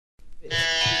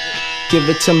Give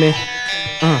it to me.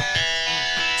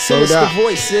 Sinister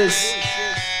Voices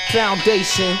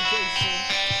Foundation.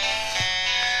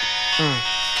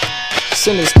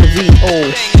 Sinister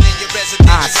VOICEZ.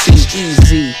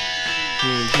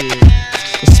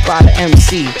 Spider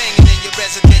MC.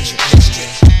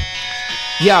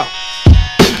 Yo,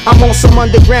 I'm on some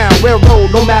underground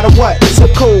railroad, no matter what. So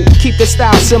cold, keep the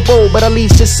style simple, but at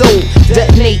least it's soul.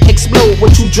 Detonate, explode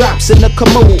what you drops in the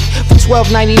commode. For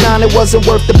 $12.99 it wasn't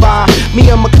worth the buy. Me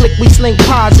and my clique, we sling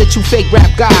pods at you fake rap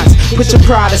guys. Put your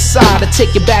pride aside or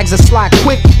take your bags and slide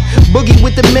quick. Boogie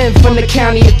with the men from the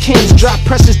county of Kings. Drop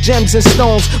precious gems and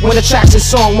stones when the track's in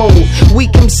song mode.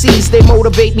 Weak MCs, they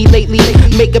motivate me lately.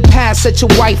 Make a pass at your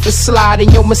wife and slide in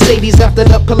your Mercedes after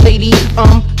the Pallady.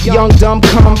 Young dumb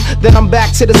come, then I'm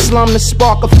back to the slum to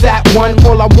spark a fat one.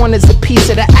 All I want is a piece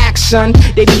of the action.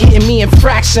 They be hitting me in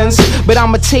fractions, but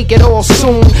I'ma take it all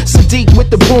soon. Sadiq with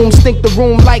the booms, think the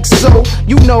room like so.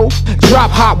 You know,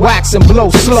 drop hot wax and blow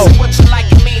slow. So what you like,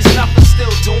 it means nothing,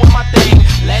 still doing my thing.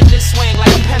 Let it swing like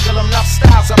a pendulum, enough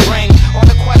styles I bring. On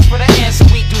the quest for the answer,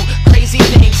 we do crazy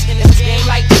things. In this game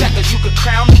like checkers, you could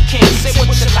crown me king. Say what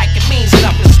you like, it means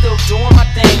nothing, still doing my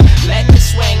thing. Let it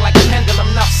swing like a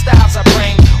pendulum, enough styles I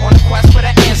bring. On the quest for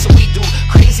the answer, we do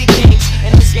crazy things.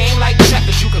 In this game like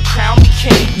checkers, you could crown me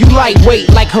king. You lightweight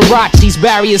like Hirachis,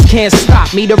 barriers can't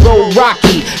stop me. The road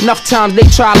rocky, enough times they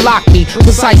try lock me.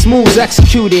 Precise moves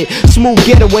executed, smooth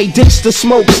getaway, ditch the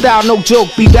smoke style, no joke.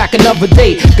 Be back another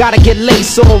day. Gotta get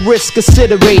laced, all risk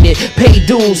considerated. Pay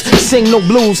dues, sing no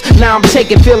blues. Now I'm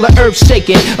taking, feel the earth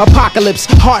shaking. Apocalypse,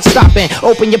 heart stopping.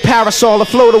 Open your parasol or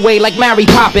float away like Mary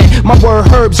Poppin'. My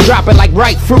word herbs dropping like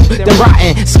ripe fruit, then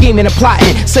rotten. Scheming and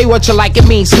plotting. Say what you like, it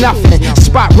means nothing.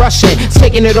 Spot rushing,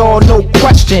 taking it all, no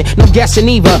question. No guessing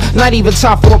either, not even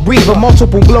time for a breather.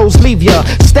 Multiple blows leave ya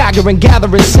staggering,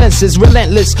 gathering senses.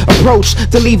 Relentless approach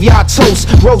to leave ya toast.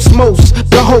 Roast most,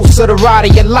 the host of the ride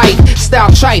of your life.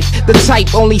 Style trite, the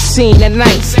type only seen at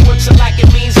night. Say what you like,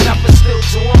 it means nothing, still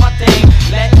doing my thing.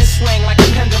 Letting it swing like a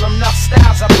pendulum, enough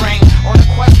styles I bring. On the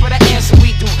quest for the answer,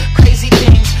 we do crazy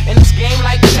things. In this game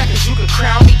like checkers, you could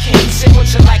crown me king. Say what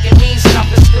you like, it means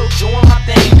nothing, still doing my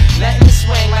thing. Letting it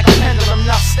swing like a pendulum,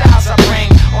 enough styles I bring.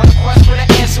 On the quest for the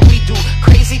answer, we do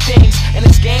crazy things. In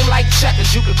this game like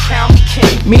checkers, you could crown me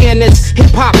king. Me and this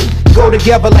hip-hop go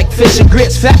together like fish and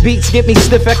grits. Fat beats get me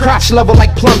stiff at crotch level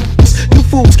like plump. You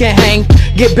fools can't hang,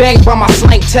 get banged by my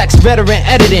slang text. Veteran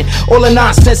editing, all the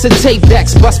nonsense and tape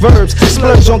decks. Bust verbs,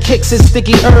 splurge on kicks and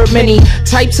sticky herb. Many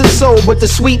types of soul, but the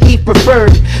sweet leaf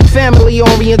preferred. Family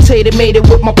orientated, made it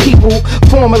with my people.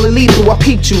 Formerly lethal, I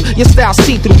peeped you, your style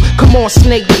see-through. Come on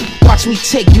snake, watch me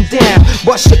take you down.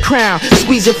 Bust your crown,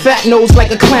 squeeze your fat nose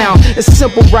like a clown. It's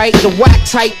simple, right? The whack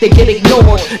type, they get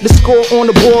ignored. The score on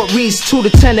the board reads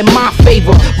 2-10 in my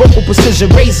favor. Vocal precision,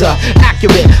 razor,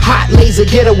 accurate, hot laser,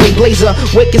 getaway blazer.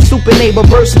 Wicked super neighbor,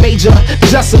 verse major.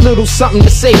 Just a little something to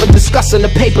say, but discussing the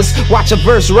papers. Watch a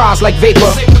verse rise like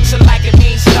vapor. Say what you like, it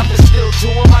means nothing, still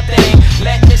doing my thing.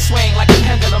 Letting it swing like a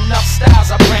pendulum, enough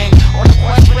styles I bring. On the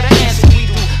quest for the answer, we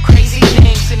do crazy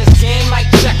things. In this game like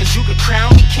checkers, you could crown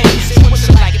me king. Say what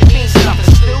you like, it means nothing,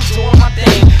 still doing my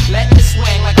thing. Letting it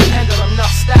swing like a pendulum,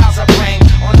 enough styles I bring.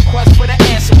 On the quest for the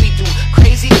answer, we do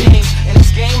crazy things. In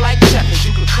this game like checkers,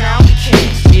 you could crown me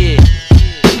king. Yeah,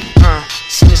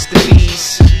 Mr.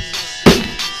 B's,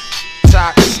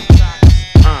 Tox,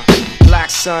 Black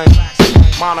Sun,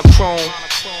 Monochrome,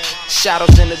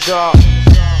 Shadows in the Dark,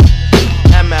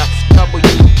 MFW,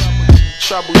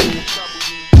 Trouble You.